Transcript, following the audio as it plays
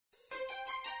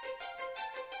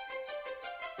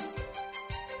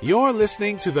You're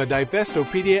listening to the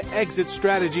Divestopedia Exit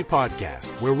Strategy Podcast,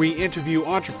 where we interview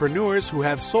entrepreneurs who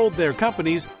have sold their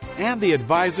companies and the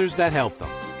advisors that help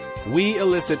them. We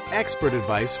elicit expert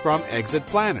advice from exit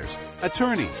planners,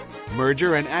 attorneys,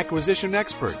 merger and acquisition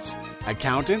experts,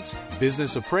 accountants,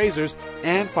 business appraisers,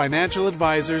 and financial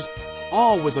advisors,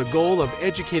 all with the goal of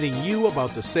educating you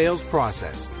about the sales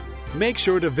process. Make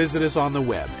sure to visit us on the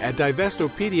web at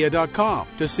Divestopedia.com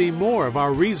to see more of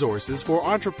our resources for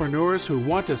entrepreneurs who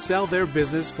want to sell their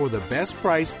business for the best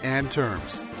price and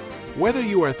terms. Whether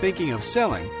you are thinking of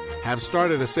selling, have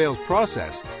started a sales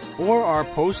process, or are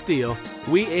post-deal,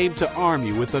 we aim to arm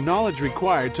you with the knowledge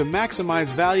required to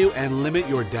maximize value and limit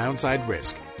your downside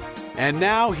risk. And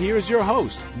now, here's your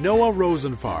host, Noah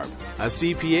Rosenfarb, a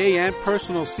CPA and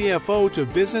personal CFO to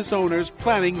business owners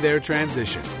planning their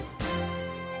transition.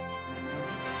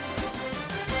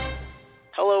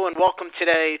 Hello and welcome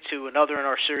today to another in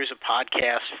our series of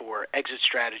podcasts for Exit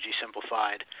Strategy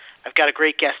Simplified. I've got a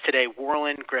great guest today,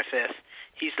 Warland Griffith.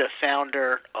 He's the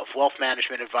founder of Wealth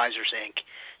Management Advisors, Inc.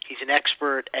 He's an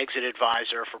expert exit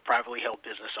advisor for privately held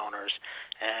business owners.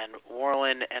 And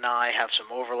Warland and I have some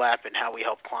overlap in how we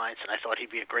help clients, and I thought he'd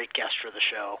be a great guest for the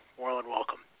show. Warland,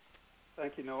 welcome.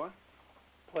 Thank you, Noah.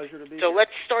 Pleasure to be here. So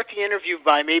let's start the interview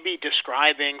by maybe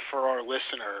describing for our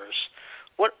listeners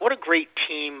what a great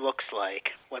team looks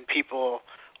like when people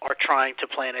are trying to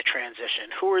plan a transition.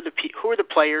 Who are the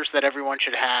players that everyone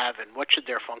should have, and what should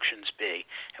their functions be?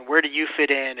 And where do you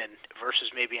fit in and versus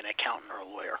maybe an accountant or a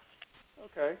lawyer?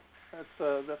 Okay, that's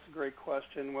a great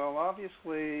question. Well,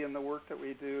 obviously, in the work that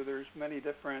we do, there's many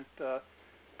different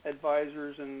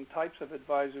advisors and types of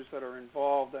advisors that are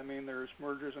involved. I mean, there's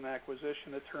mergers and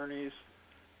acquisition attorneys.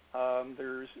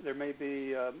 There may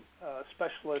be a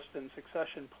specialist in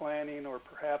succession planning, or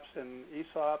perhaps in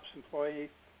ESOPs, employee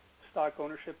stock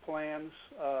ownership plans.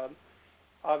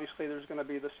 Obviously, there's going to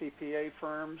be the CPA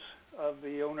firms of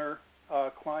the owner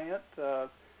client.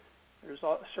 There's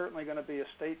certainly going to be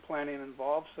estate planning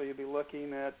involved, so you'll be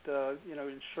looking at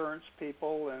insurance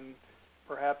people and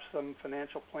perhaps some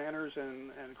financial planners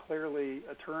and clearly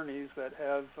attorneys that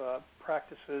have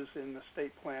practices in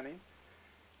estate planning.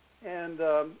 And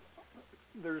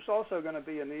there's also going to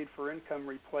be a need for income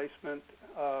replacement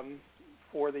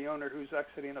for the owner who's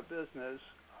exiting a business,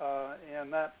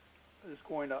 and that is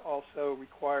going to also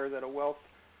require that a wealth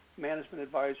management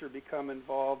advisor become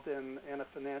involved and a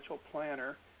financial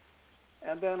planner.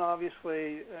 And then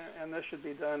obviously, and this should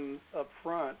be done up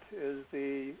front, is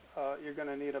you're going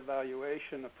to need a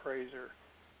valuation appraiser.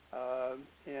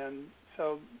 And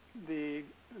so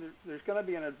there's going to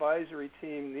be an advisory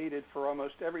team needed for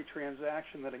almost every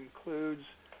transaction that includes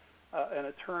an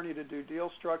attorney to do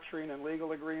deal structuring and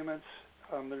legal agreements.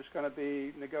 There's going to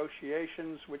be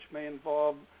negotiations, which may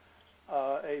involve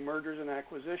a mergers and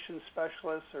acquisition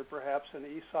specialist or perhaps an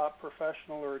ESOP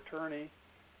professional or attorney.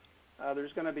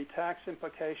 There's going to be tax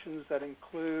implications that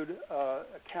include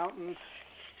accountants,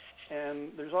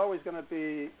 and there's always going to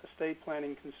be estate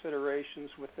planning considerations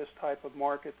with this type of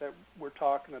market that we're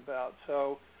talking about.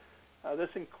 So this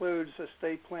includes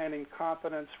estate planning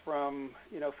competence from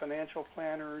financial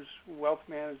planners, wealth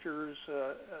managers,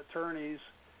 attorneys,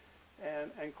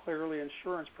 and clearly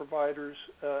insurance providers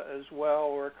as well,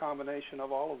 or a combination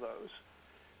of all of those.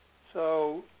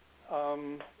 So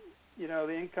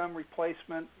the income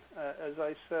replacement, as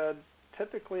I said,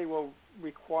 typically will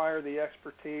require the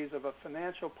expertise of a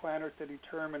financial planner to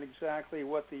determine exactly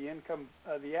what the income,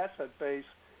 the asset base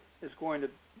is going to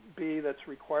be that's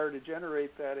required to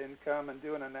generate that income, and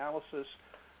do an analysis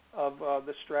of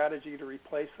the strategy to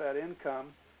replace that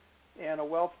income, and a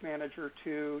wealth manager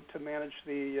to manage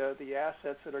the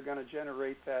assets that are going to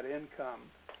generate that income.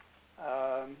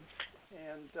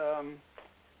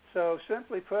 So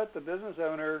simply put, the business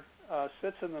owner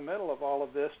sits in the middle of all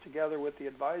of this together with the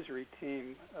advisory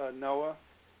team, Noah,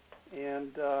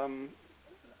 and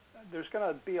there's going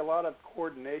to be a lot of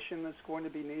coordination that's going to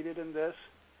be needed in this.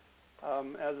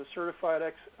 As a certified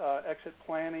exit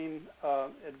planning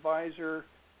advisor,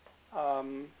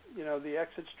 the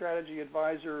exit strategy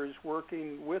advisor is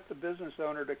working with the business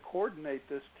owner to coordinate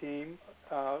this team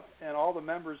and all the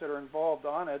members that are involved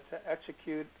on it to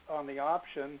execute on the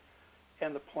option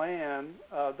and the plan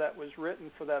that was written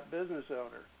for that business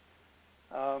owner.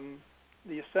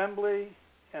 The assembly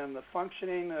and the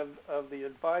functioning of the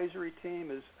advisory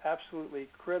team is absolutely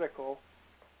critical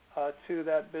to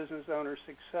that business owner's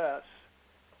success.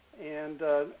 And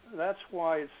that's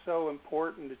why it's so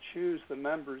important to choose the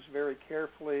members very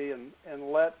carefully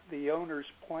and let the owner's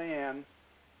plan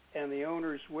and the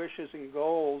owner's wishes and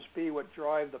goals be what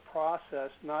drive the process,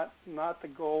 not the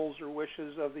goals or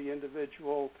wishes of the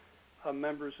individual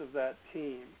members of that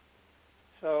team.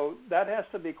 So that has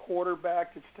to be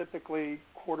quarterbacked. It's typically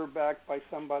quarterbacked by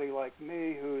somebody like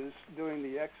me who is doing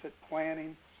the exit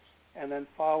planning and then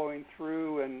following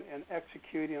through and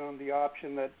executing on the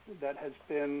option that has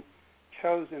been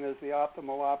chosen as the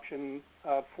optimal option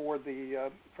for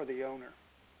the owner.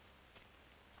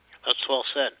 That's well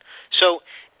said. So,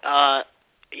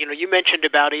 you mentioned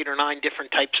about 8 or 9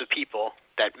 different types of people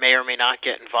that may or may not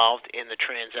get involved in the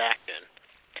transaction.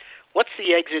 What's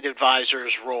the exit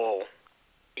advisor's role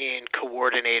in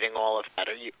coordinating all of that?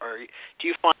 Do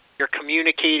you find you're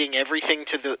communicating everything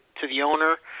to the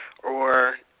owner,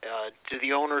 or do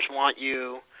the owners want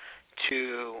you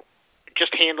to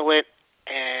just handle it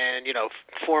and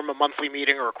form a monthly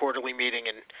meeting or a quarterly meeting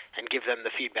and give them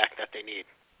the feedback that they need?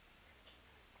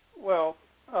 Well,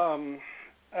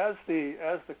 as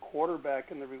the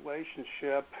quarterback in the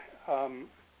relationship,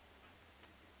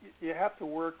 you have to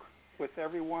work with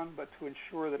everyone, but to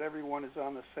ensure that everyone is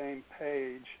on the same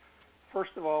page.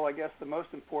 First of all, I guess the most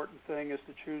important thing is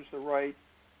to choose the right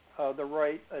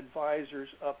advisors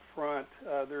up front.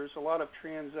 There's a lot of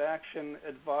transaction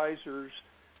advisors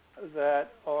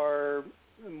that are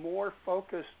more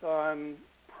focused on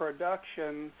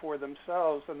production for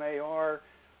themselves than they are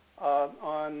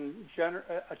on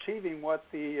achieving what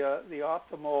the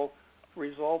optimal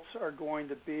results are going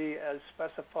to be as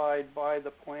specified by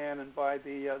the plan and by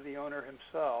the owner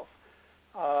himself.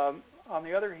 On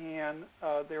the other hand,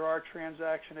 there are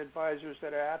transaction advisors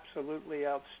that are absolutely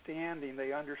outstanding.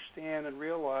 They understand and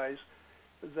realize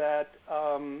that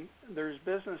there's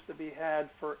business to be had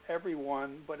for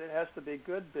everyone, but it has to be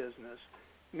good business,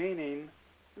 meaning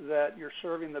that you're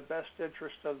serving the best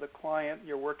interest of the client,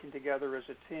 you're working together as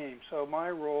a team. So my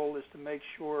role is to make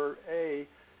sure,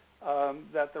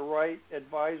 that the right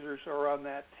advisors are on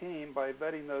that team by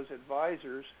vetting those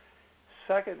advisors.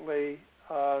 Secondly,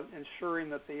 ensuring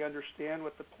that they understand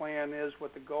what the plan is,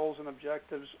 what the goals and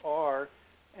objectives are,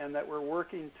 and that we're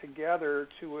working together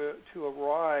to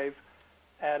arrive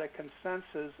at a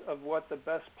consensus of what the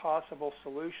best possible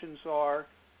solutions are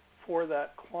for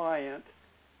that client.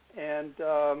 And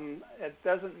it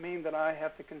doesn't mean that I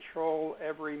have to control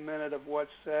every minute of what's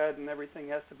said and everything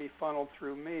has to be funneled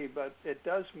through me, but it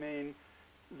does mean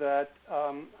that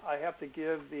I have to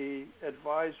give the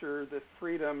advisor the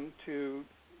freedom to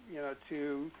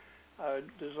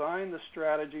design the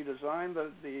strategy, design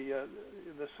the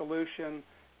solution,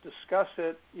 discuss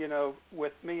it,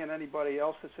 with me and anybody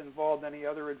else that's involved, any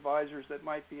other advisors that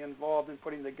might be involved in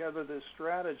putting together this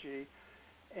strategy,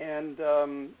 and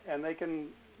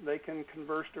they can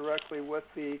converse directly with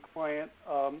the client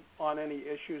on any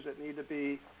issues that need to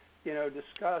be,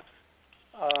 discussed.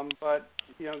 But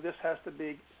this has to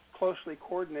be closely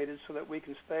coordinated so that we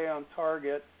can stay on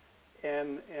target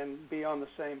and be on the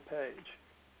same page.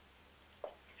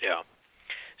 Yeah.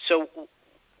 So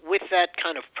with that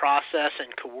kind of process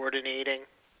and coordinating,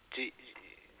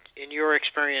 in your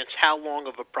experience, how long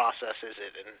of a process is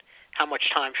it, and how much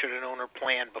time should an owner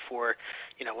plan before,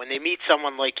 when they meet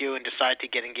someone like you and decide to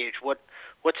get engaged, what's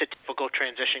a typical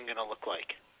transition going to look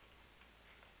like?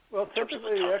 Well,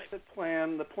 typically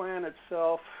the plan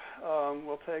itself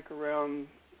will take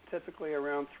typically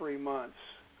around 3 months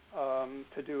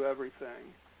to do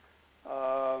everything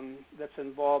that's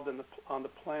involved on the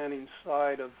planning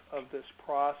side of this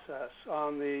process.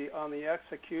 On the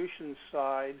execution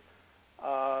side,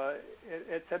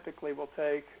 it typically will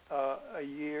take a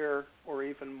year or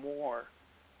even more,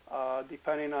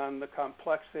 depending on the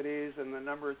complexities and the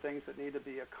number of things that need to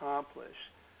be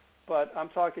accomplished. But I'm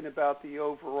talking about the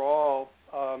overall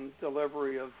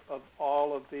delivery of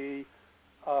all of the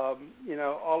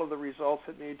all of the results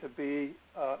that need to be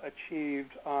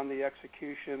achieved on the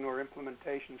execution or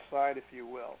implementation side, if you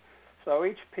will. So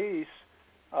each piece,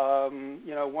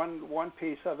 one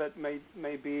piece of it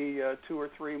may be 2 or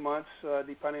 3 months,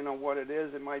 depending on what it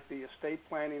is. It might be estate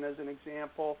planning, as an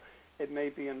example. It may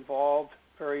be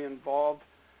very involved,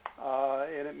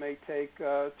 and it may take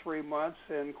 3 months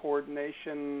in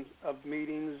coordination of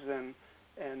meetings and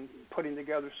putting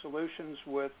together solutions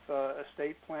with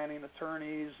estate planning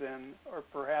attorneys or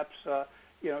perhaps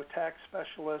tax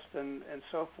specialists and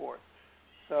so forth.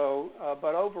 So,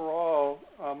 but overall,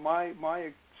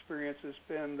 my experience has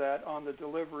been that on the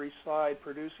delivery side,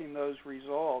 producing those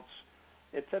results,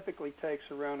 it typically takes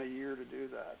around a year to do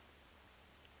that.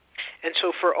 And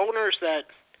so for owners that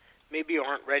maybe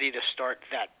aren't ready to start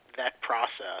that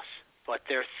process, but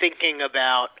they're thinking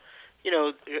about,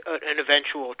 an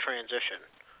eventual transition,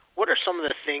 what are some of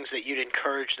the things that you'd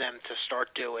encourage them to start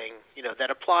doing,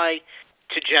 that apply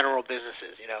to general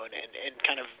businesses, and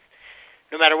kind of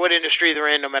no matter what industry they're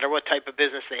in, no matter what type of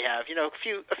business they have,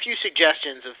 a few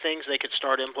suggestions of things they could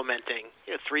start implementing,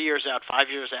 3 years out, 5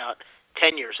 years out,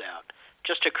 10 years out,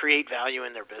 just to create value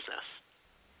in their business.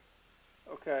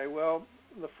 Okay, well,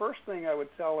 the first thing I would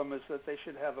tell them is that they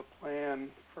should have a plan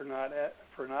for not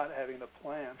having a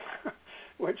plan,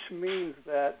 which means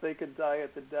that they could die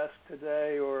at the desk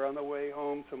today or on the way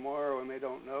home tomorrow, and they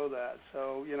don't know that.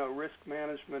 So, risk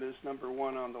management is number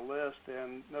one on the list,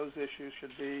 and those issues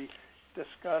should be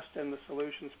discussed and the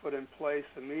solutions put in place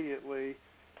immediately.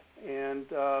 And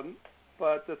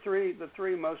but the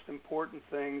three most important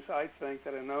things I think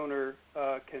that an owner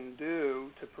can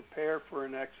do to prepare for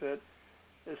an exit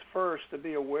is first to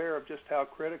be aware of just how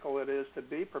critical it is to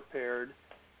be prepared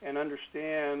and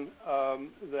understand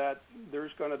that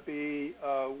there's going to be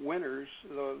winners.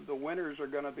 The winners are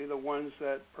going to be the ones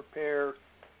that prepare,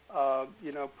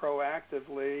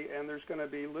 proactively, and there's going to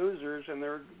be losers, and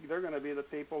they're going to be the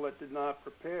people that did not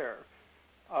prepare.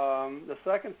 The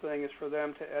second thing is for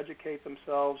them to educate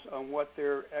themselves on what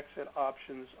their exit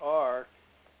options are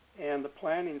and the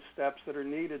planning steps that are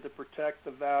needed to protect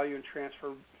the value and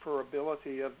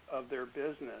transferability of their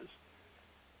business.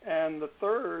 And the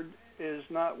third is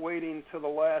not waiting till the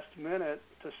last minute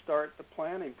to start the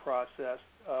planning process.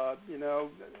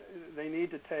 They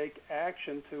need to take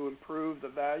action to improve the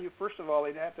value. First of all,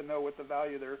 they'd have to know what the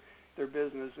value of their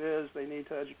business is. They need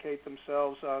to educate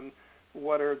themselves on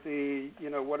what are the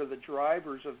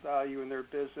drivers of value in their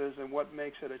business and what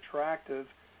makes it attractive.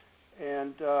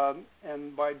 And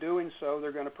by doing so,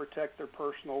 they're going to protect their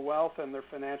personal wealth and their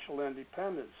financial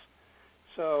independence.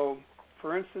 So,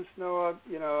 for instance, Noah,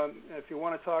 if you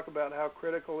want to talk about how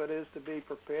critical it is to be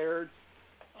prepared,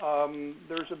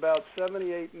 there's about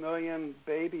 78 million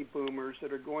baby boomers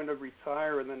that are going to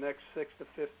retire in the next 6 to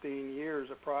 15 years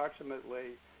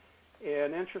approximately.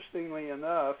 And interestingly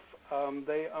enough,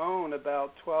 they own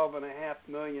about 12.5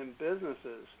 million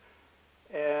businesses.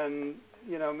 And,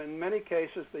 in many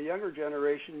cases, the younger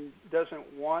generation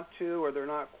doesn't want to, or they're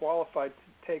not qualified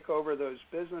to take over those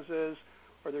businesses,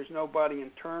 or there's nobody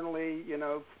internally,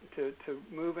 to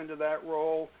move into that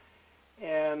role.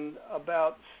 And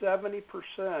about 70%,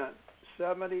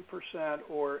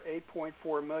 or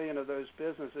 8.4 million of those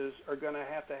businesses are going to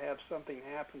have something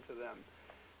happen to them.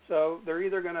 So they're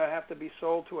either going to have to be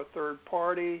sold to a third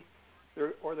party,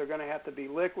 or they're going to have to be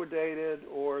liquidated,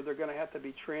 or they're going to have to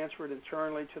be transferred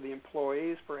internally to the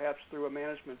employees, perhaps through a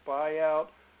management buyout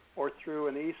or through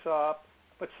an ESOP.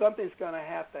 But something's going to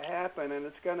have to happen, and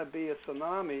it's going to be a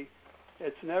tsunami.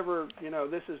 It's never,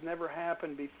 this has never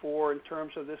happened before in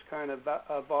terms of this kind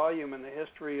of volume in the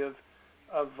history of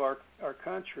our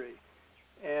country.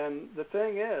 And the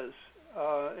thing is,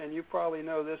 and you probably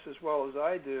know this as well as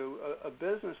I do, a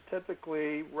business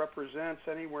typically represents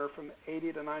anywhere from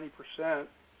 80 to 90%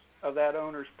 of that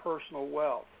owner's personal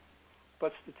wealth.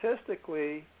 But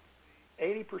statistically,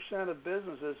 80% of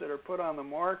businesses that are put on the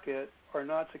market are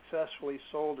not successfully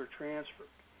sold or transferred.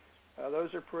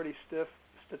 Those are pretty stiff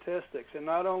statistics. And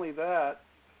not only that,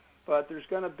 but there's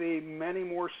going to be many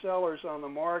more sellers on the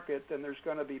market than there's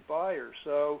going to be buyers.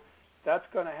 So that's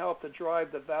going to help to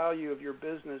drive the value of your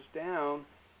business down,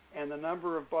 and the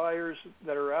number of buyers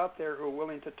that are out there who are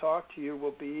willing to talk to you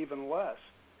will be even less.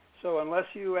 So unless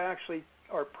you actually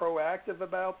are proactive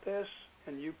about this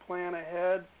and you plan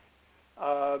ahead,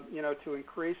 to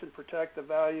increase and protect the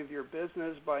value of your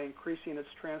business by increasing its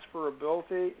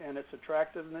transferability and its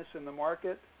attractiveness in the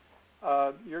market,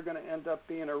 you're going to end up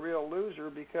being a real loser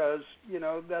because,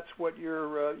 that's what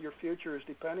your future is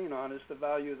depending on, is the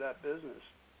value of that business.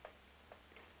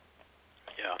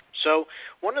 Yeah. So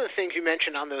one of the things you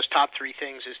mentioned on those top three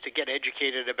things is to get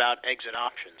educated about exit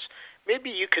options.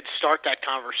 Maybe you could start that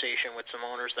conversation with some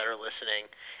owners that are listening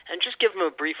and just give them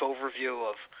a brief overview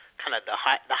of kind of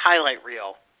the highlight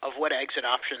reel of what exit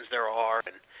options there are,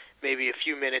 and maybe a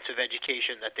few minutes of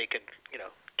education that they could,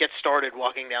 get started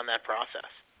walking down that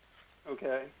process.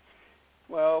 Okay.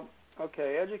 Well,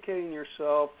 educating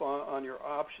yourself on your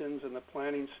options and the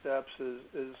planning steps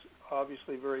is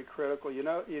obviously very critical. You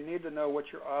need to know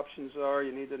what your options are.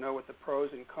 You need to know what the pros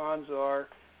and cons are.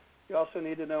 You also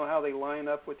need to know how they line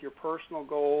up with your personal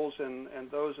goals and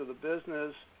those of the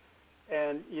business.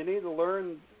 And you need to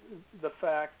learn the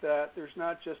fact that there's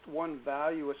not just one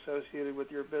value associated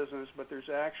with your business, but there's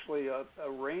actually a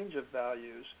range of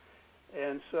values.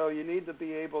 And so you need to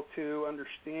be able to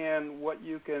understand what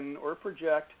you can, or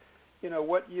project,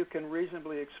 what you can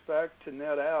reasonably expect to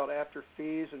net out after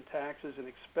fees and taxes and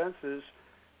expenses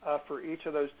for each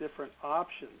of those different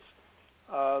options.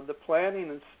 The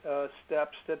planning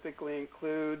steps typically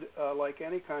include, like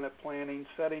any kind of planning,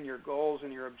 setting your goals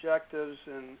and your objectives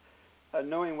and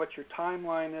knowing what your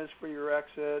timeline is for your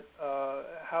exit,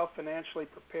 how financially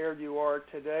prepared you are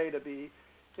today to be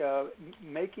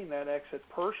making that exit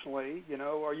personally.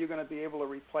 Are you going to be able to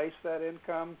replace that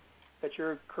income that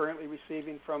you're currently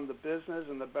receiving from the business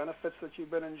and the benefits that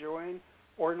you've been enjoying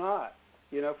or not?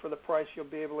 For the price you'll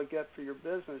be able to get for your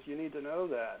business. You need to know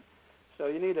that. So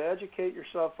you need to educate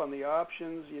yourself on the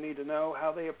options. You need to know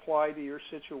how they apply to your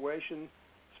situation.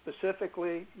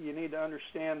 Specifically, you need to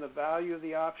understand the value of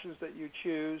the options that you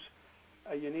choose.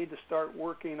 You need to start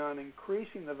working on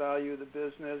increasing the value of the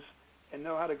business and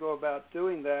know how to go about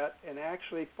doing that and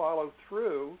actually follow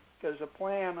through, because a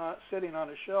plan sitting on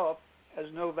a shelf has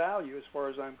no value as far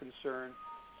as I'm concerned.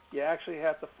 You actually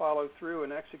have to follow through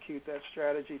and execute that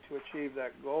strategy to achieve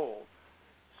that goal.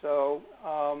 So,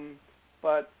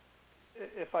 but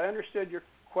if I understood your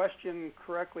question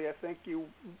correctly, I think you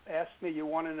asked me, you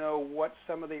want to know what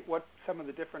some of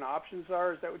the different options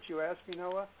are. Is that what you asked me,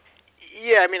 Noah?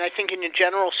 Yeah, I think in a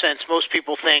general sense, most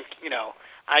people think,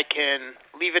 I can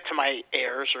leave it to my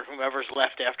heirs or whomever's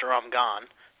left after I'm gone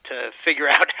to figure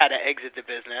out how to exit the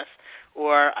business,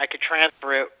 or I could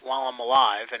transfer it while I'm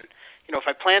alive. And, if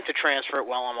I plan to transfer it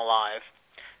while I'm alive,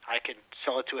 I could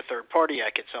sell it to a third party, I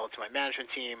could sell it to my management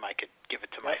team, I could give it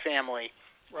to my family.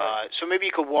 Right. So maybe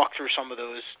you could walk through some of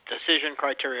those decision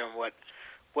criteria and what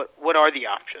are the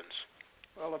options?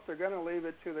 Well, if they're going to leave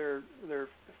it to their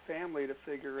family to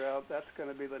figure out, that's going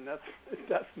to be the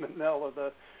death knell of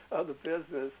the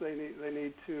business. They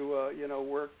need to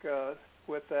work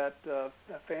with that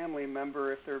family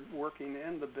member if they're working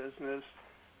in the business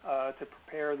to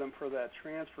prepare them for that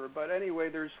transfer. But anyway,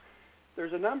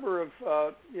 there's a number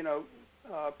of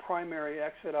primary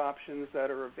exit options that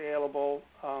are available.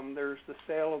 There's the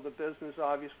sale of the business,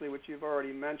 obviously, which you've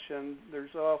already mentioned.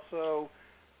 There's also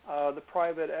the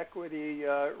private equity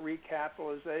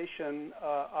recapitalization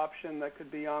option that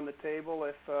could be on the table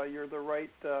if you're the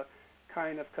right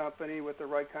kind of company with the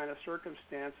right kind of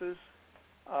circumstances.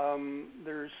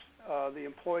 There's the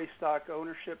employee stock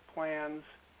ownership plans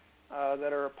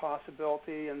that are a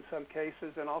possibility in some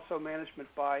cases, and also management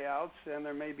buyouts, and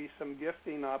there may be some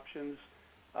gifting options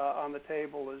on the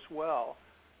table as well.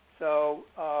 So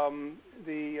an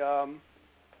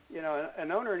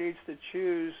owner needs to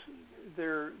choose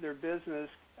their business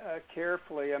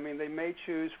carefully. They may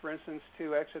choose, for instance,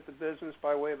 to exit the business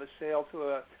by way of a sale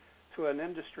to an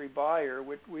industry buyer,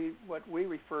 what we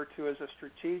refer to as a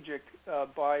strategic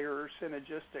buyer or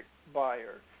synergistic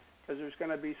buyer, because there's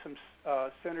going to be some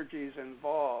synergies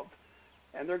involved.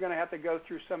 And they're going to have to go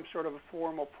through some sort of a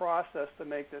formal process to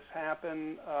make this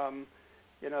happen.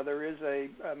 There is a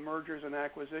mergers and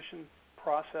acquisition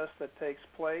process that takes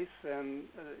place, and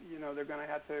they're going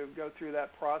to have to go through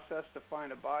that process to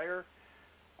find a buyer.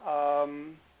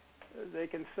 They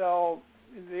can sell.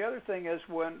 The other thing is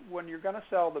when you're going to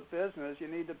sell the business, you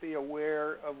need to be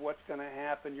aware of what's going to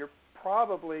happen. You're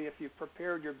probably, if you've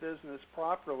prepared your business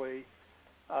properly,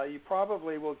 you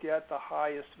probably will get the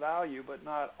highest value, but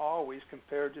not always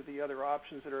compared to the other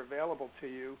options that are available to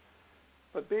you.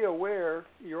 But be aware,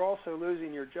 you're also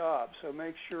losing your job. So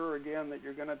make sure, again, that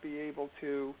you're going to be able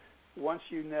to, once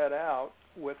you net out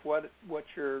with what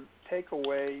your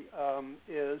takeaway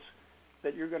is,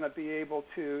 that you're going to be able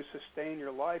to sustain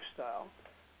your lifestyle.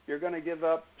 You're going to give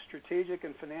up strategic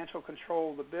and financial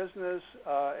control of the business,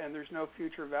 and there's no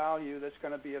future value that's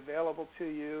going to be available to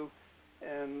you.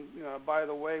 And, by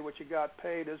the way, what you got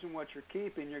paid isn't what you're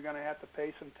keeping. You're going to have to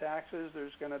pay some taxes.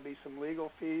 There's going to be some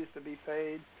legal fees to be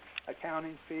paid,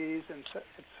 accounting fees, and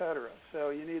et cetera. So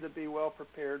you need to be well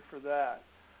prepared for that.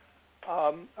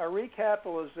 A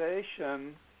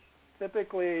recapitalization,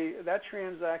 typically that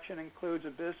transaction includes a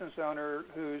business owner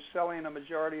who's selling a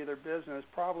majority of their business,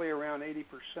 probably around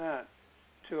 80%,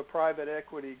 to a private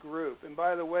equity group. And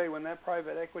by the way, when that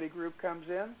private equity group comes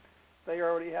in, they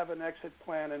already have an exit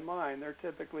plan in mind. They're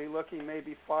typically looking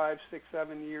maybe 5, 6,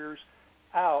 7 years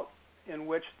out in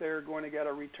which they're going to get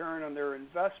a return on their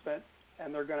investment,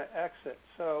 and they're going to exit.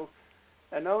 So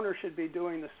an owner should be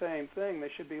doing the same thing. They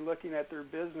should be looking at their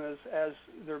business as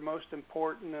their most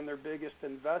important and their biggest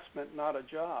investment, not a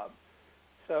job.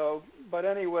 So, but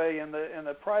anyway, in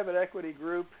the private equity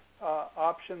group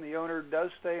option, the owner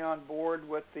does stay on board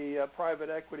with the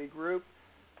private equity group,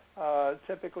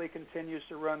 typically continues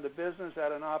to run the business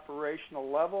at an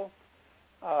operational level.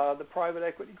 The private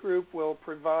equity group will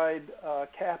provide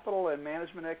capital and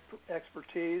management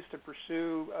expertise to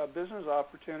pursue business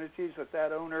opportunities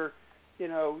that owner,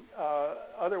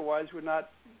 otherwise would not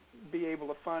be able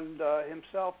to fund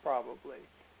himself probably.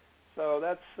 So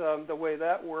that's the way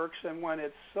that works. And when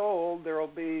it's sold, there will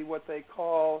be what they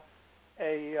call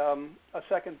a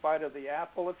second bite of the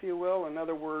apple, if you will. In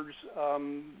other words,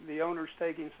 the owner's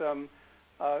taking some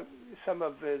of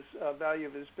his value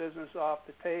of his business off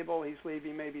the table. He's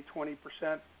leaving maybe 20%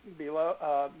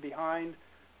 behind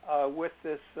with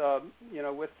this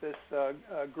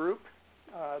group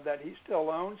that he still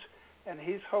owns, and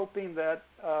he's hoping that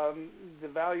the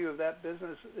value of that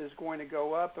business is going to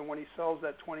go up, and when he sells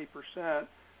that 20%,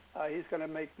 he's going to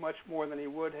make much more than he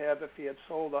would have if he had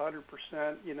sold 100%,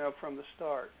 from the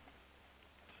start.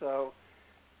 So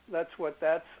that's what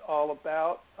that's all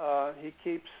about. He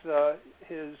keeps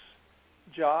his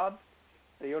job.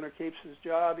 The owner keeps his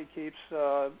job. He keeps,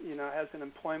 has an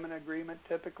employment agreement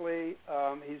typically.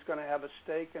 He's going to have a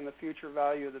stake in the future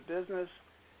value of the business.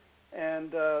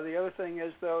 And the other thing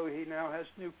is, though, he now has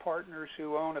new partners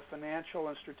who own a financial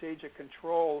and strategic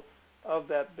control of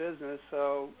that business.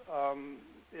 So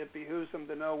it behooves them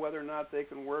to know whether or not they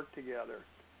can work together.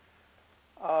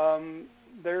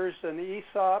 There's an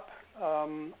ESOP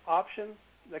option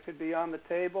that could be on the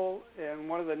table, and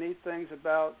one of the neat things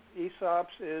about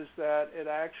ESOPs is that it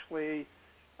actually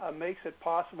makes it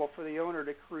possible for the owner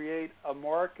to create a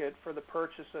market for the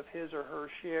purchase of his or her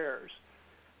shares.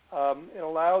 It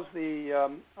allows the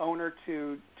owner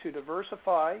to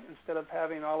diversify instead of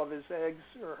having all of his eggs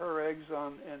or her eggs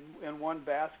in one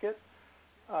basket,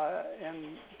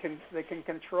 and they can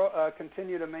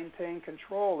continue to maintain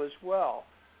control as well.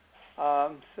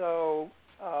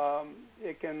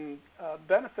 It can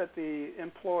benefit the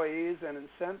employees and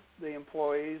incent the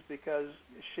employees because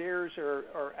shares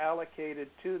are allocated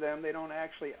to them. They don't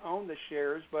actually own the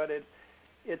shares, but it's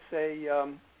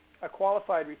a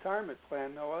qualified retirement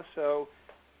plan, Noah. So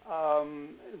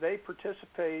they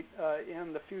participate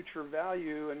in the future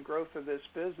value and growth of this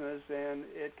business, and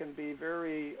it can be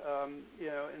very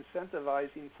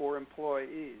incentivizing for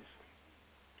employees.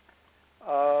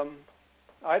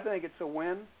 I think it's a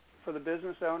win for the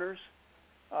business owners.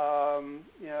 To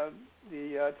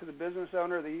the business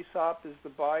owner, the ESOP is the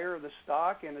buyer of the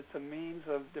stock, and it's a means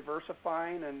of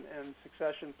diversifying and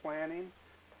succession planning.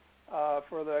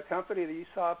 For the company, the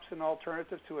ESOP's an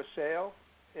alternative to a sale,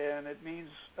 and it means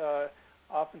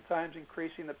oftentimes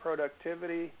increasing the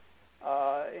productivity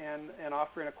and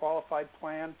offering a qualified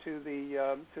plan to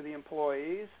the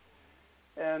employees.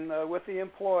 And with the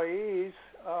employees,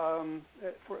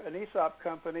 for an ESOP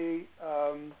company,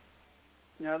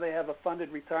 they have a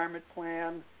funded retirement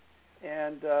plan,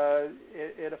 and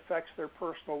it affects their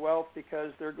personal wealth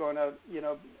because they're going to,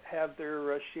 have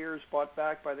their shares bought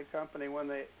back by the company when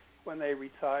they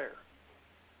retire.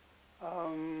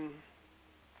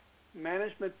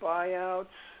 Management buyouts,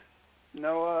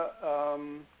 Noah,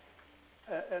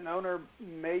 an owner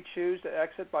may choose to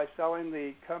exit by selling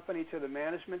the company to the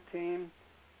management team.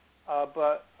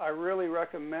 But I really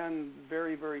recommend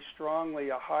very, very strongly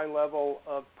a high level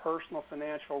of personal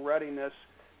financial readiness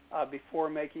before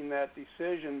making that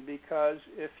decision, because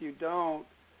if you don't,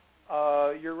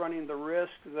 you're running the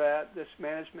risk that this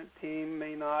management team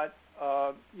may not,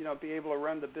 be able to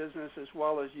run the business as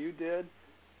well as you did.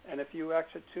 And if you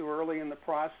exit too early in the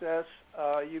process,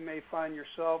 you may find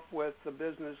yourself with the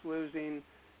business losing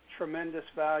tremendous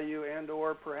value and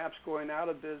or perhaps going out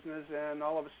of business, and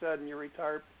all of a sudden your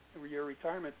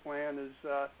retirement plan is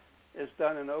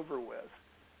done and over with.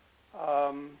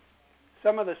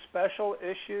 Some of the special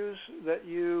issues that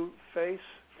you face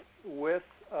with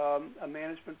a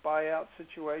management buyout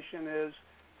situation is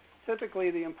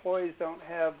typically the employees don't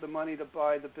have the money to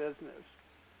buy the business.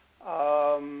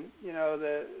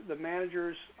 The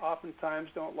managers oftentimes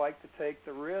don't like to take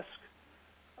the risk.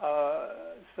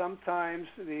 Sometimes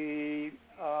the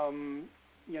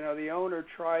owner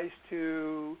tries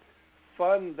to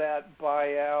fund that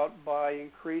buyout by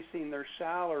increasing their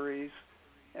salaries,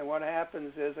 and what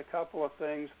happens is a couple of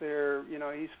things there.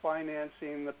 He's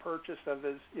financing the purchase of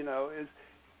his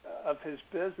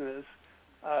business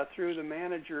through the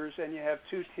managers, and you have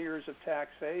two tiers of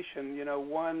taxation.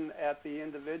 One at the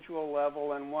individual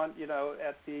level, and one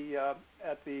at the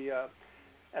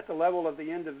level of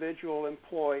the individual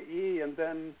employee. And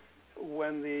then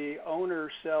when the owner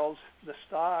sells the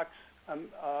stocks,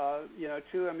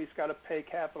 to him, he's got to pay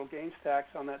capital gains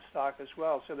tax on that stock as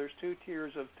well. So there's two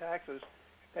tiers of taxes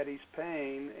that he's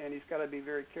paying, and he's got to be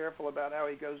very careful about how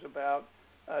he goes about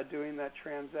doing that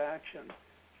transaction.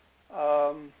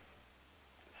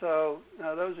 So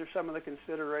those are some of the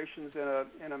considerations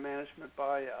in a management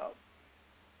buyout.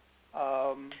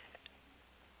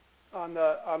 On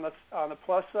the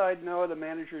plus side, Noah, the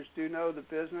managers do know the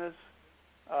business,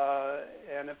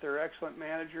 and if they're excellent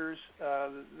managers,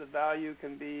 the value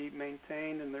can be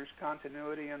maintained and there's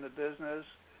continuity in the business.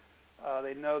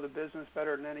 They know the business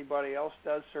better than anybody else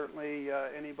does, certainly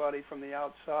anybody from the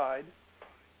outside.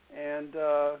 And,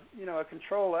 a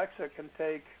control exit can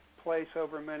take place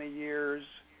over many years.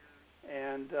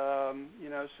 And,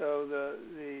 so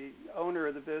the owner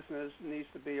of the business needs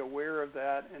to be aware of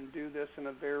that and do this in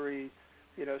a very,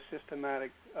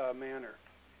 systematic manner.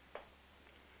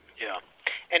 Yeah.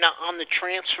 And on the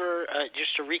transfer,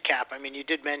 just to recap, you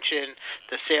did mention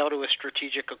the sale to a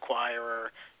strategic acquirer,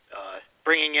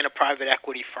 bringing in a private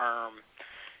equity firm,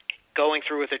 going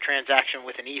through with a transaction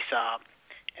with an ESOP,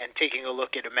 and taking a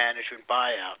look at a management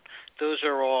buyout. Those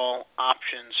are all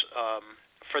options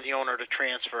for the owner to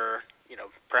transfer,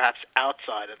 perhaps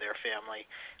outside of their family.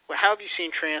 Well, how have you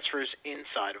seen transfers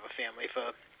inside of a family? If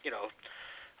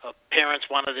parents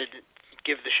wanted to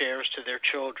give the shares to their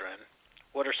children,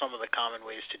 what are some of the common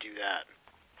ways to do that?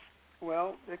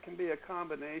 Well, it can be a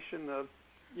combination of,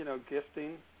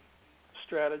 gifting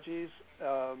strategies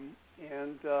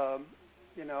and, a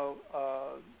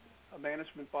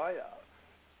management buyout.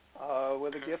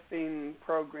 With a gifting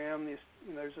program,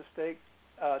 there's estate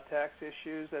tax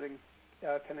issues that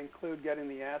can include getting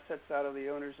the assets out of the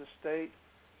owner's estate.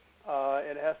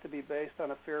 It has to be based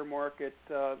on a fair market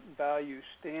value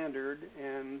standard,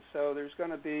 and so there's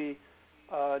going to be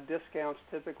discounts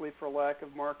typically for lack of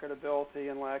marketability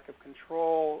and lack of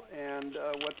control, and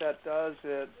what that does,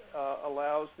 it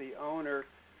allows the owner,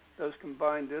 those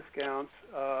combined discounts,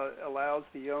 allows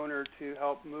the owner to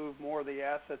help move more of the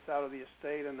assets out of the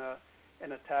estate in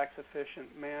a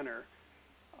tax-efficient manner.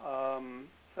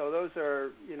 So those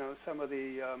are, some of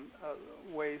the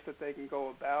ways that they can go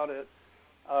about it.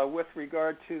 With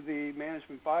regard to the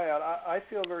management buyout, I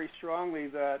feel very strongly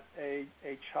that a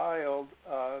child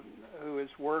who is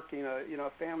working, a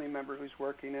family member who's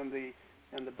working in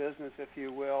the business, if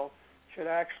you will, should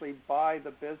actually buy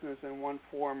the business in one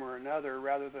form or another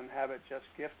rather than have it just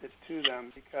gifted to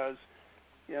them, because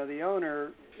the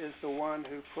owner is the one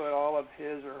who put all of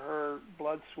his or her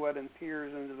blood, sweat, and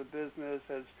tears into the business,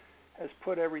 has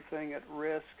put everything at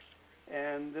risk,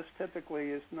 and this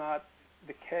typically is not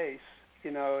the case,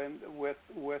 with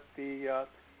the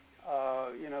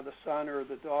the son or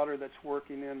the daughter that's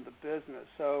working in the business.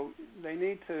 So they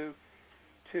need to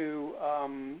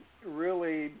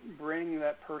really bring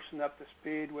that person up to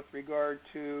speed with regard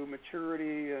to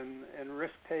maturity and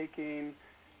risk taking,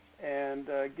 and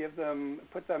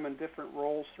put them in different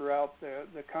roles throughout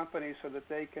the company so that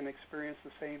they can experience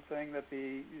the same thing that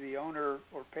the owner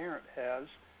or parent has,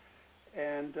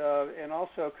 and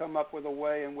also come up with a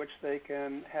way in which they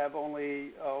can have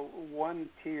only one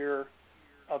tier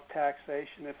of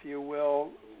taxation, if you will,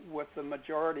 with the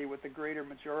greater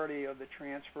majority of the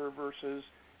transfer versus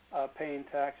paying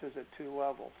taxes at two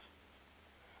levels.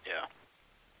 Yeah.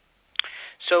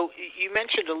 So you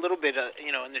mentioned a little bit,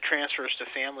 in the transfers to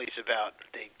families about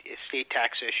the estate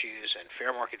tax issues and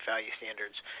fair market value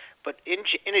standards. But in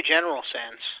a general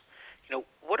sense,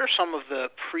 what are some of the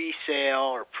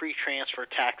pre-sale or pre-transfer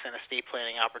tax and estate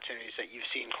planning opportunities that you've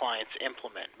seen clients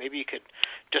implement? Maybe you could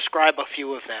describe a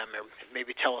few of them, or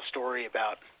maybe tell a story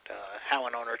about how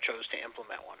an owner chose to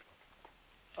implement one.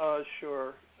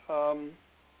 Sure.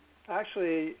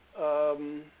 Actually,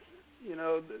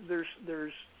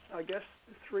 there's I guess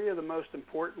three of the most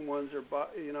important ones are,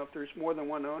 if there's more than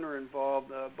one owner involved,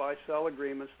 buy-sell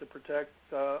agreements to protect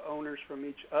owners from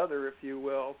each other, if you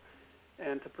will,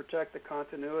 and to protect the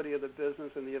continuity of the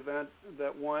business in the event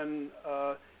that one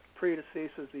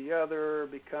predeceases the other,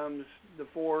 becomes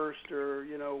divorced, or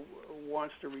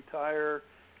wants to retire,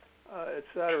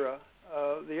 etc.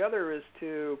 The other is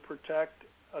to protect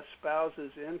a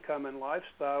spouse's income and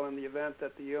lifestyle in the event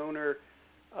that the owner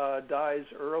dies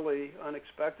early,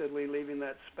 unexpectedly, leaving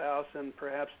that spouse and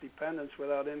perhaps dependents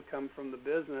without income from the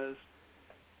business.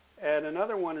 And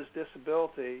another one is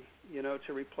disability,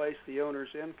 to replace the owner's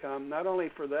income, not only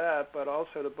for that, but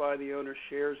also to buy the owner's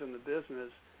shares in the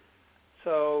business.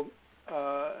 So,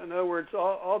 in other words,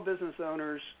 all business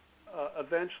owners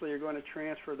eventually are going to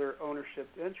transfer their ownership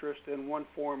interest in one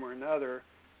form or another.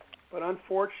 But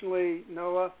unfortunately,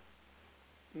 Noah,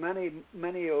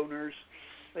 many owners,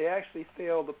 they actually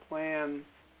fail to plan.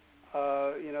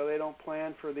 They don't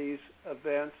plan for these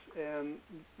events, and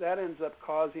that ends up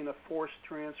causing a forced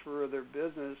transfer of their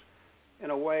business in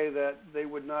a way that they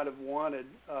would not have wanted,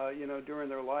 during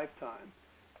their lifetime.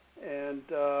 And,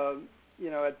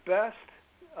 at best,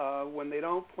 when they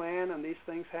don't plan and these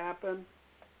things happen,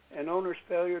 an owner's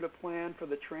failure to plan for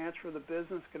the transfer of the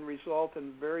business can result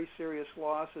in very serious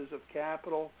losses of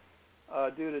capital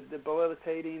due to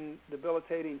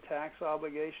debilitating tax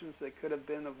obligations that could have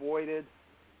been avoided.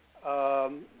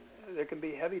 there can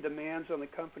be heavy demands on the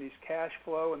company's cash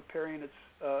flow, impairing its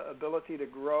ability to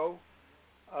grow.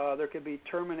 There could be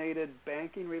terminated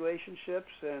banking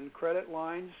relationships and credit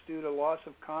lines due to loss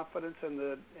of confidence in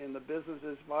the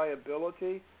business's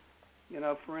viability.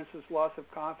 For instance, loss of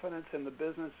confidence in the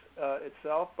business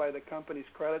itself by the company's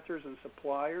creditors and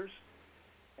suppliers.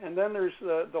 And then there's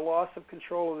the loss of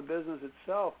control of the business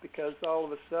itself, because all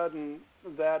of a sudden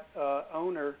that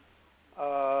owner,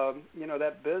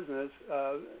 that business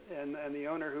and the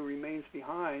owner who remains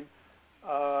behind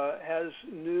has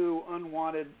new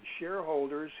unwanted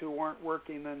shareholders who aren't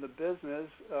working in the business,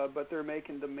 but they're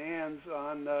making demands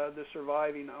on the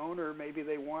surviving owner. Maybe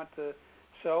they want to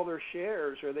sell their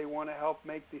shares, or they want to help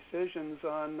make decisions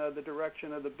on the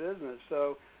direction of the business.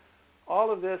 So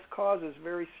all of this causes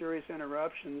very serious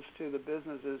interruptions to the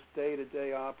business's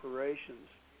day-to-day operations.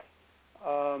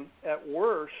 At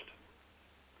worst,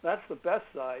 that's the best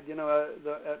side.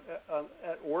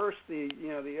 At worst,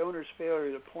 the owner's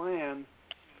failure to plan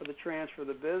for the transfer of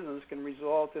the business can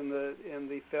result in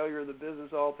the failure of the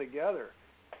business altogether,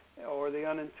 or the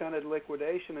unintended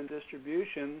liquidation and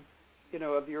distribution,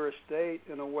 of your estate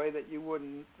in a way that you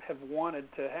wouldn't have wanted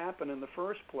to happen in the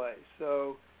first place.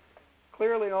 So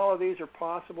clearly, all of these are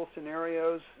possible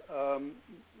scenarios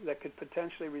that could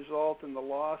potentially result in the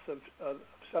loss of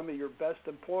some of your best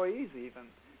employees even.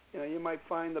 You might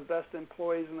find the best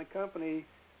employees in the company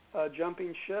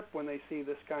jumping ship when they see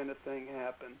this kind of thing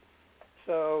happen.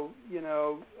 So,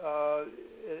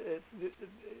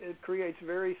 it creates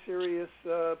very serious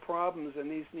problems,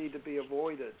 and these need to be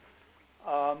avoided.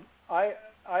 I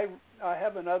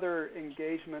have another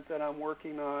engagement that I'm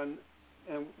working on,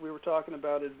 and we were talking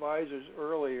about advisors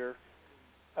earlier.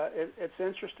 It's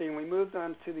interesting. We moved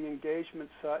on to the engagement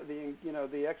side,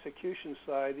 the execution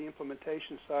side, the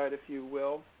implementation side, if you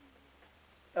will.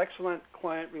 Excellent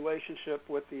client relationship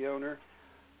with the owner,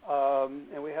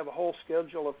 and we have a whole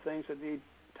schedule of things that need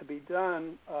to be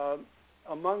done,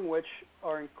 among which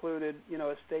are included,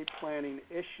 estate planning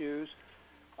issues,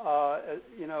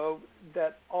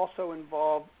 that also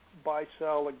involve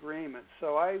buy-sell agreements.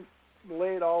 So I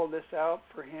laid all of this out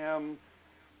for him,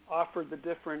 offered the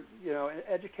different,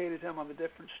 educated him on the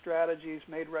different strategies,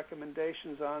 made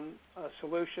recommendations on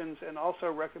solutions, and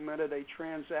also recommended a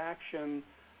transaction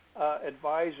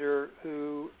advisor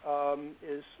who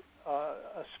is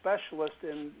a specialist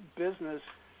in business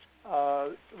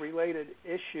related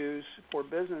issues for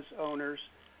business owners.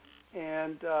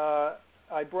 And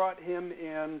I brought him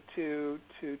in to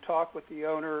talk with the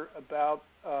owner about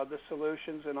the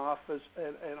solutions and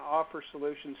offer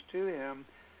solutions to him,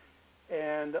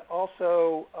 and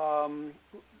also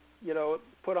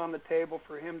put on the table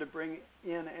for him to bring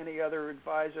in any other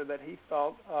advisor that he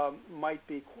felt might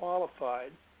be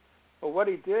qualified. But what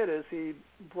he did is he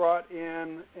brought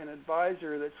in an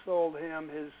advisor that sold him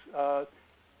his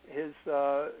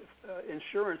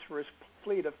insurance for his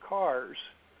fleet of cars.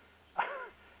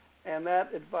 And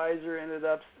that advisor ended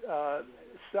up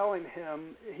selling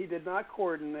him. He did not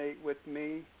coordinate with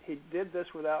me. He did this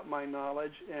without my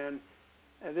knowledge, and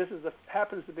this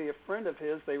happens to be a friend of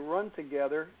his. They run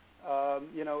together,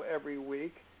 every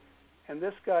week. And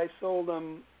this guy sold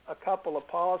him a couple of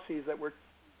policies that were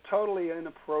totally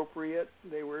inappropriate.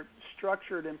 They were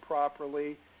structured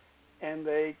improperly, and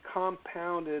they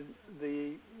compounded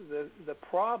the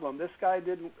problem. This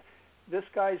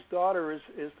guy's daughter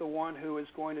is the one who is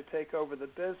going to take over the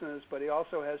business, but he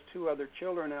also has two other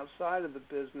children outside of the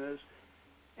business.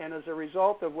 And as a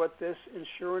result of what this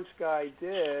insurance guy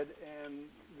did and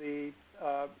the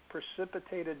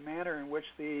precipitated manner in which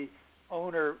the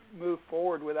owner moved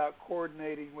forward without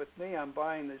coordinating with me on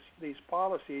buying these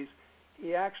policies,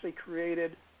 he actually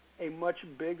created a much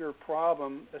bigger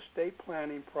problem, estate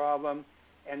planning problem,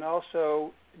 and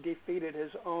also defeated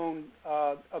his own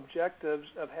objectives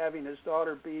of having his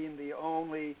daughter being the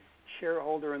only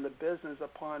shareholder in the business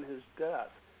upon his death.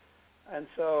 And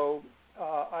so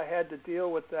I had to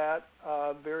deal with that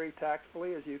very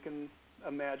tactfully, as you can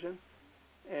imagine.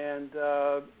 And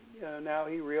now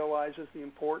he realizes the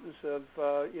importance of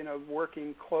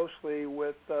working closely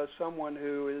with someone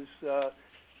who is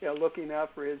looking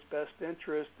out for his best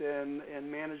interest and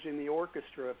managing the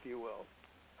orchestra, if you will.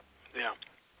 Yeah.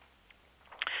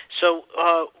 So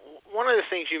one of the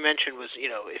things you mentioned was,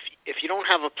 if you don't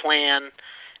have a plan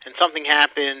and something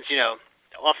happens,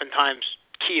 oftentimes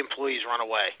key employees run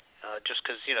away just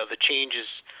because, the change is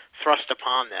thrust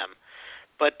upon them.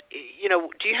 But,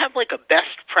 do you have like a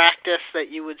best practice that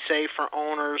you would say for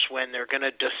owners when they're going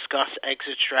to discuss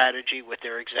exit strategy with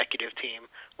their executive team?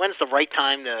 When's the right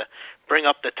time to bring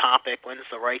up the topic? When's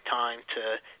the right time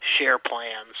to share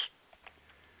plans?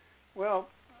 Well,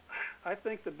 I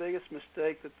think the biggest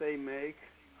mistake that they make,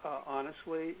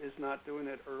 honestly, is not doing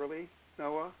it early,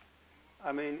 Noah.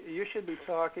 I mean, you should be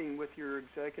talking with your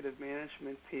executive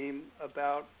management team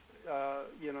about,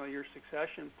 your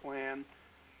succession plan,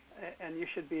 and you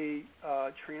should be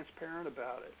transparent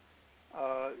about it.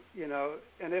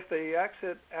 And if the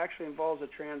exit actually involves a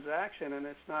transaction and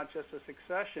it's not just a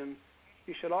succession,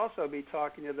 you should also be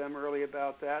talking to them early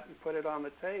about that and put it on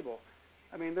the table.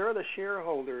 I mean, they're the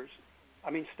stakeholders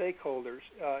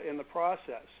in the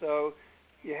process. So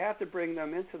you have to bring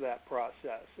them into that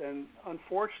process. And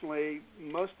unfortunately,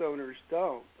 most owners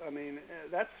don't. I mean,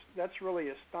 that's really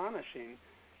astonishing,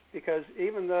 because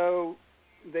even though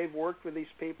they've worked with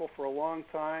these people for a long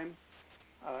time,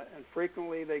 and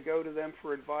frequently they go to them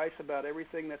for advice about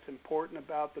everything that's important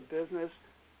about the business,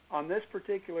 on this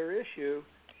particular issue,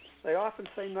 they often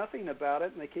say nothing about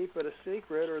it and they keep it a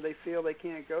secret, or they feel they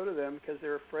can't go to them because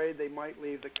they're afraid they might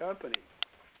leave the company.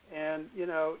 And,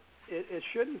 it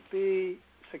shouldn't be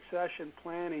succession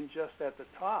planning just at the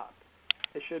top.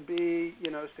 It should be,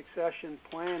 succession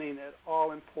planning at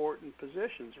all important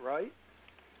positions, right?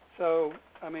 So,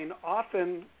 I mean,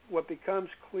 often what becomes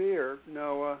clear,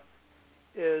 Noah,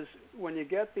 is when you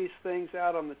get these things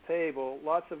out on the table,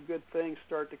 lots of good things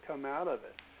start to come out of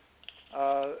it.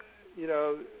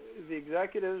 The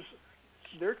executives,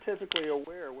 they're typically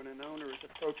aware when an owner is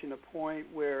approaching a point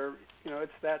where,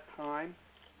 it's that time,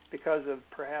 because of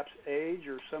perhaps age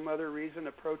or some other reason,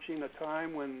 approaching a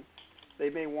time when they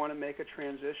may want to make a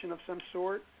transition of some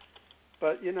sort.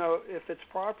 But, if it's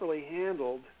properly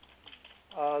handled,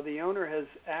 the owner has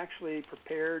actually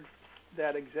prepared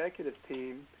that executive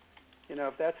team.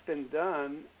 If that's been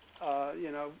done,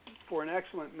 for an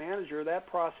excellent manager, that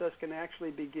process can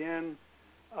actually begin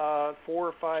 4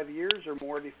 or 5 years or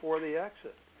more before the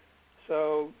exit.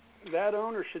 So that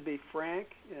owner should be frank,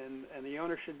 and the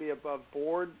owner should be above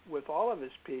board with all of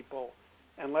his people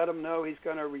and let them know he's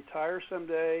going to retire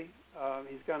someday.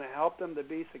 He's going to help them to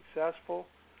be successful.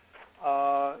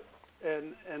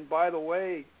 And by the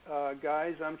way,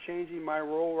 guys, I'm changing my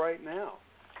role right now.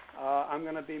 I'm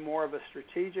going to be more of a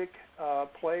strategic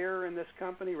player in this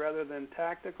company rather than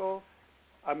tactical.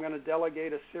 I'm going to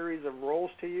delegate a series of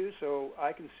roles to you so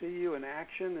I can see you in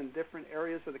action in different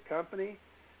areas of the company.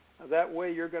 That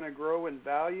way you're going to grow in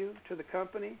value to the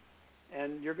company,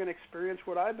 and you're going to experience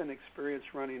what I've been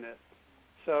experienced running it.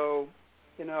 So,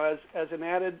 as an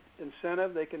added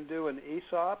incentive, they can do an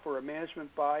ESOP or a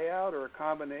management buyout or a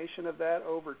combination of that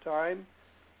over time.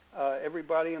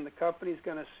 Everybody in the company is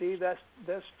going to see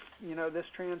this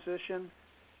transition,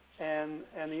 and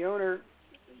the owner,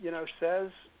 says,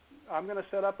 I'm going to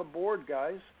set up a board,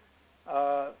 guys.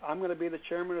 I'm going to be the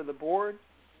chairman of the board.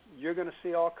 You're going to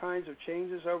see all kinds of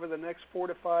changes over the next 4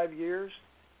 to 5 years,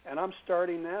 and I'm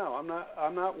starting now.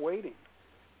 I'm not waiting.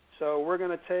 So we're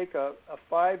going to take a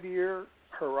 5-year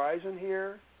horizon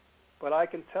here, but I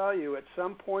can tell you at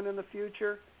some point in the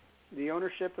future, the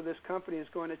ownership of this company is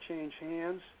going to change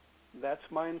hands. That's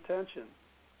my intention.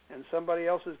 And somebody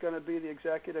else is going to be the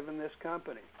executive in this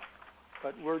company.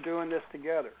 But we're doing this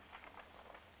together.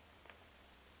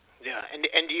 Yeah,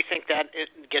 and do you think that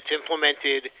it gets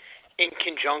implemented in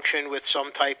conjunction with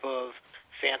some type of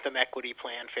phantom equity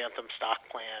plan, phantom stock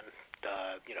plan,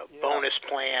 bonus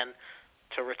plan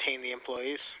to retain the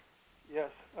employees? Yes,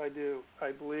 I do.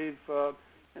 I believe,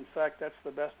 in fact, that's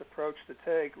the best approach to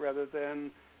take, rather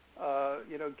than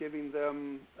giving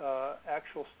them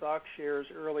actual stock shares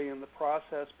early in the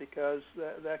process, because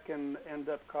that can end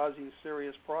up causing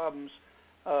serious problems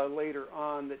later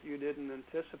on that you didn't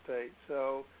anticipate.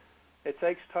 So it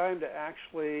takes time to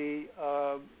actually,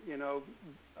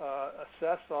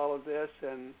 assess all of this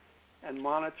and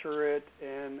monitor it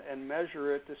and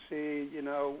measure it to see,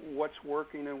 what's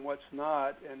working and what's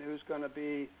not, and who's going to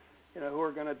be, who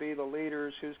are going to be the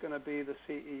leaders, who's going to be the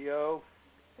CEO,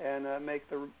 and make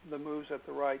the moves at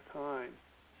the right time.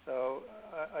 So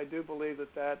I do believe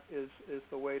that is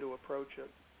the way to approach it.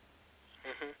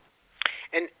 Mm-hmm.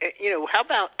 And, how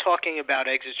about talking about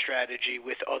exit strategy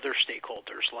with other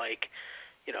stakeholders like,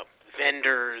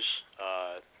 vendors,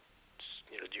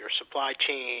 your supply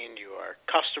chain, your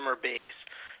customer base?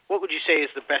 What would you say is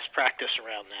the best practice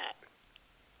around that?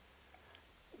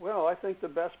 Well, I think the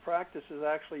best practice is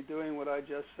actually doing what I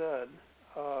just said,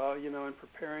 and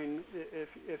preparing.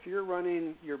 If you're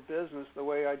running your business the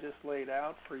way I just laid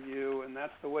out for you, and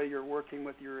that's the way you're working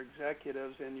with your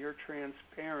executives, and you're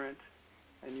transparent,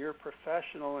 and you're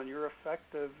professional, and you're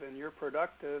effective, and you're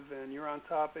productive, and you're on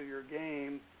top of your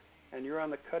game, and you're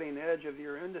on the cutting edge of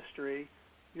your industry,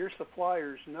 your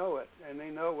suppliers know it, and they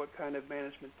know what kind of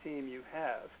management team you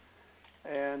have.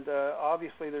 And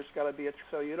obviously there's got to be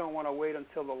so you don't want to wait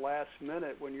until the last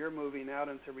minute when you're moving out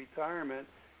into retirement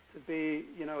to be,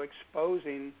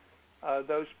 exposing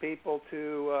those people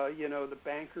to, the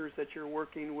bankers that you're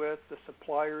working with, the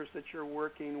suppliers that you're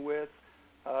working with,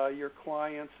 your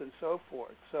clients, and so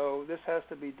forth. So this has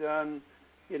to be done,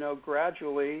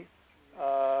 gradually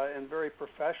and very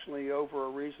professionally over a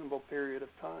reasonable period of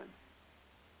time.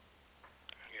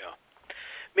 Yeah.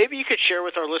 Maybe you could share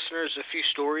with our listeners a few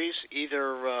stories,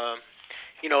 either,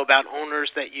 about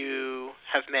owners that you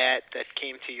have met that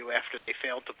came to you after they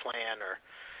failed to plan, or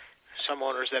some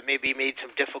owners that maybe made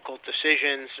some difficult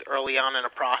decisions early on in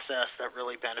a process that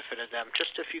really benefited them.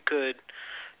 Just if you could,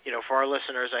 for our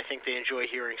listeners, I think they enjoy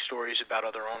hearing stories about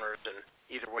other owners and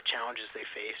either what challenges they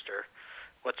faced or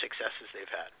what successes they've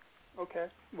had. Okay.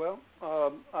 Well,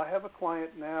 I have a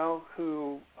client now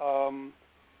who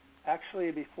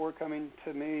actually, before coming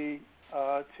to me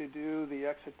to do the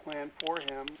exit plan for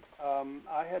him,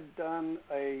 I had done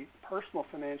a personal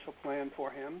financial plan for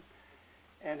him,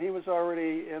 and he was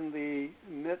already in the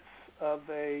midst of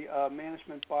a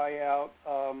management buyout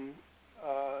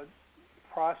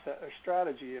process, or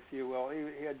strategy, if you will.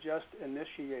 He had just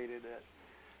initiated it,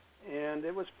 and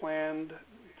it was planned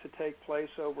to take place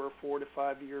over a 4 to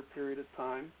 5 year period of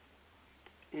time.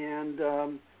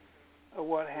 And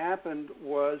what happened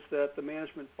was that the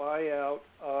management buyout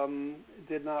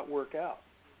did not work out.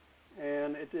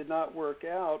 And it did not work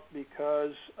out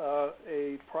because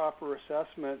a proper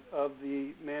assessment of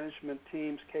the management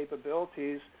team's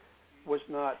capabilities was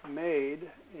not made,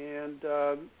 and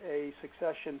a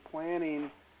succession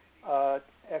planning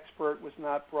expert was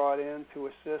not brought in to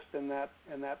assist in that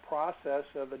process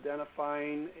of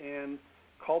identifying and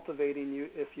cultivating,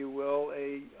 if you will,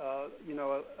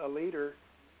 a leader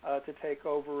to take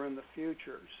over in the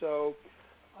future. So,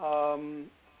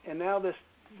 and now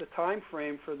the time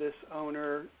frame for this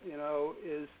owner,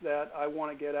 is that I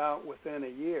want to get out within a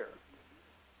year.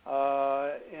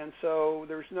 And so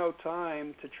there's no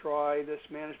time to try this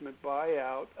management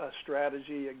buyout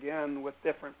strategy again with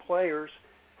different players.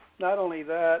 Not only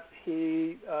that,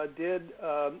 he did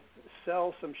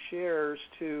sell some shares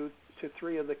to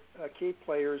 3 of the key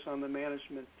players on the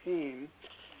management team.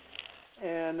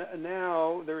 And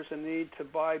now there's a need to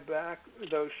buy back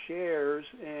those shares,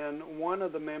 and one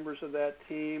of the members of that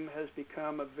team has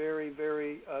become a very,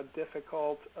 very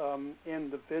difficult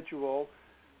individual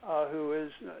who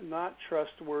is not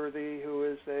trustworthy, who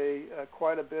is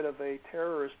quite a bit of a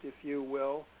terrorist, if you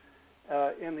will,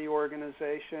 in the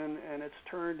organization, and it's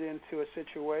turned into a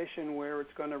situation where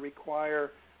it's going to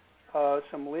require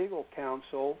some legal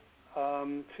counsel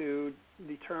to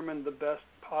determine the best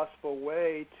possible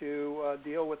way to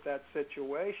deal with that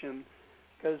situation,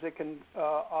 because it can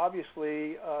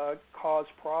obviously cause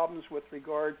problems with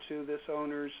regard to this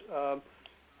owner's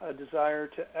desire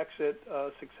to exit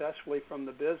successfully from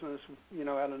the business,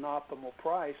 at an optimal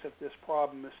price if this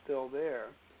problem is still there.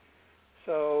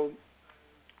 So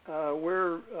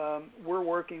we're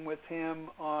working with him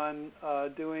on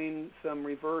doing some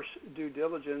reverse due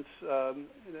diligence.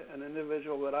 An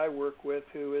individual that I work with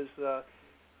who is a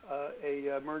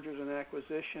mergers and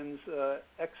acquisitions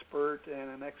expert and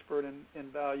an expert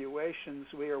in valuations.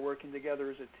 We are working together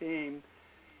as a team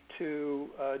to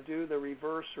do the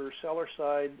reverse or seller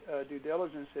side due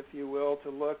diligence, if you will, to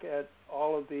look at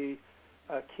all of the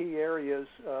key areas,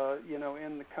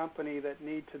 in the company that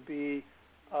need to be,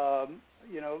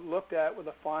 looked at with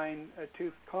a fine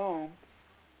tooth comb,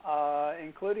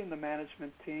 including the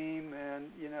management team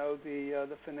and,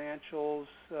 the financials,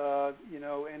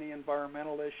 any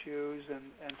environmental issues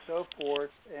and so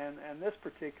forth. And this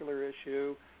particular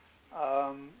issue,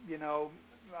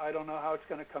 I don't know how it's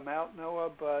going to come out, Noah,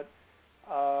 but,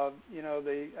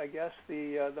 I guess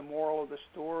the moral of the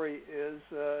story is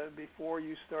before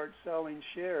you start selling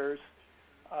shares,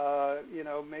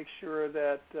 make sure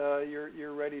that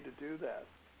you're ready to do that.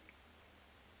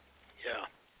 Yeah.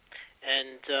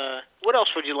 And what else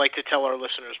would you like to tell our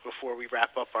listeners before we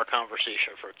wrap up our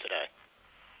conversation for today?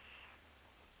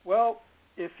 Well,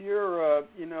 if you're a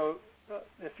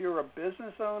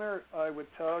business owner, I would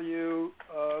tell you,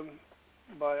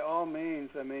 by all means,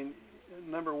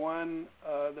 number one,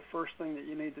 the first thing that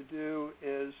you need to do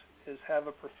is have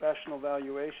a professional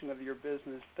valuation of your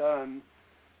business done,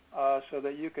 so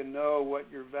that you can know what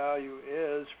your value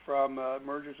is from a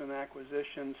mergers and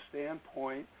acquisitions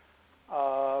standpoint,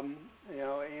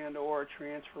 and or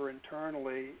transfer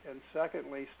internally. And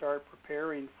secondly, start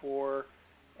preparing for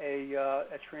a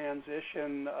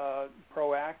transition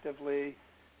proactively,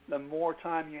 the more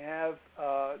time you have,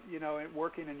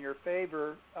 working in your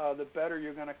favor, the better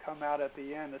you're going to come out at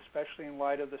the end, especially in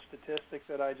light of the statistics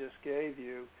that I just gave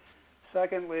you.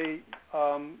 Secondly,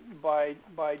 by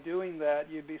doing that,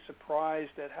 you'd be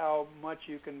surprised at how much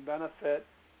you can benefit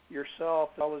yourself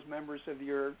as well as members of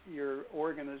your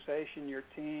organization, your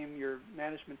team, your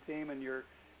management team, and your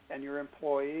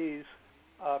employees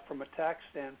from a tax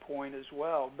standpoint as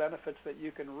well. Benefits that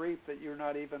you can reap that you're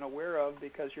not even aware of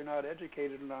because you're not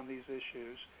educated on these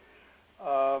issues.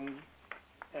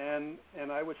 And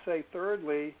I would say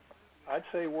thirdly, I'd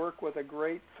say work with a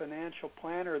great financial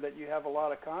planner that you have a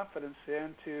lot of confidence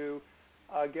in to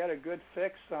get a good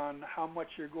fix on how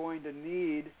much you're going to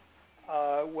need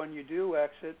when you do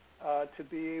exit to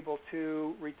be able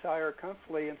to retire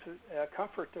comfortably and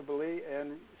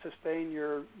sustain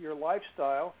your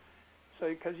lifestyle. So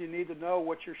because you need to know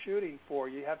what you're shooting for.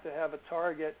 You have to have a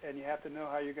target and you have to know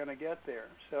how you're going to get there.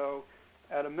 So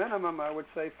at a minimum, I would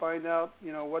say find out,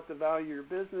 what the value of your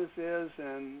business is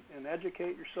and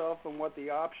educate yourself on what the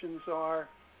options are.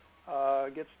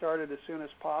 Get started as soon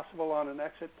as possible on an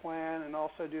exit plan, and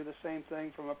also do the same thing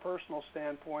from a personal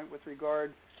standpoint with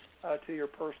regard to your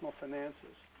personal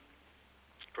finances.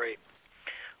 Great.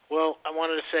 Well, I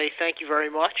wanted to say thank you very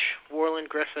much, Warland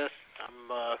Griffith. I'm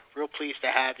real pleased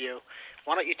to have you.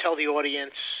 Why don't you tell the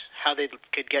audience how they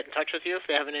could get in touch with you if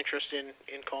they have an interest in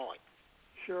calling?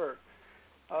 Sure.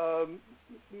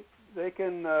 They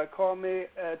can call me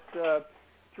at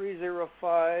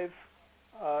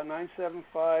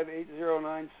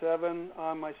 305-975-8097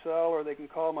 on my cell, or they can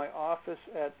call my office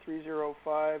at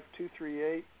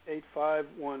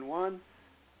 305-238-8511.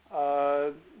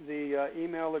 The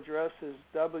email address is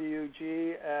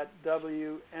wg@wm,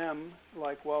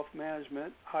 like wealth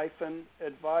management,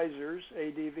 -advisors,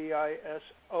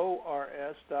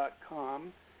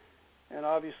 advisors.com. And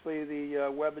obviously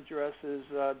the web address is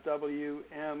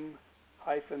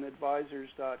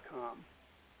wm-advisors.com.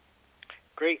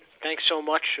 Great. Thanks so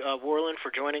much, Warland,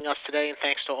 for joining us today, and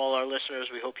thanks to all our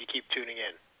listeners. We hope you keep tuning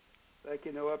in. Thank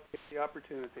you, Noah, for the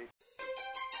opportunity.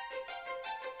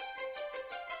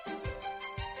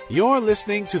 You're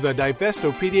listening to the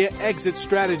Divestopedia Exit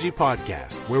Strategy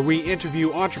Podcast, where we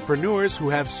interview entrepreneurs who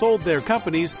have sold their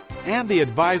companies and the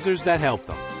advisors that help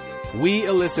them. We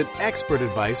elicit expert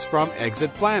advice from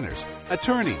exit planners,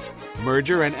 attorneys,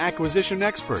 merger and acquisition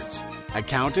experts,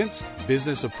 accountants,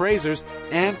 business appraisers,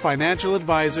 and financial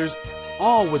advisors,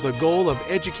 all with the goal of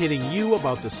educating you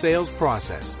about the sales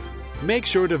process. Make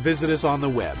sure to visit us on the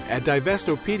web at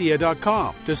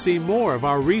Divestopedia.com to see more of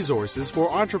our resources for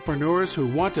entrepreneurs who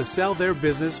want to sell their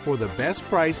business for the best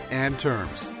price and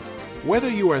terms. Whether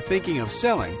you are thinking of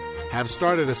selling, have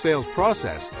started a sales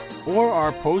process, or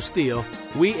are post-deal,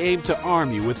 we aim to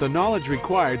arm you with the knowledge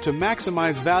required to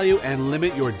maximize value and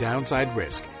limit your downside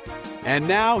risk. And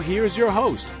now, here's your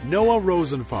host, Noah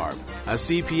Rosenfarb, a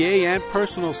CPA and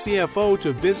personal CFO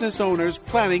to business owners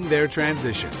planning their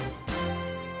transition.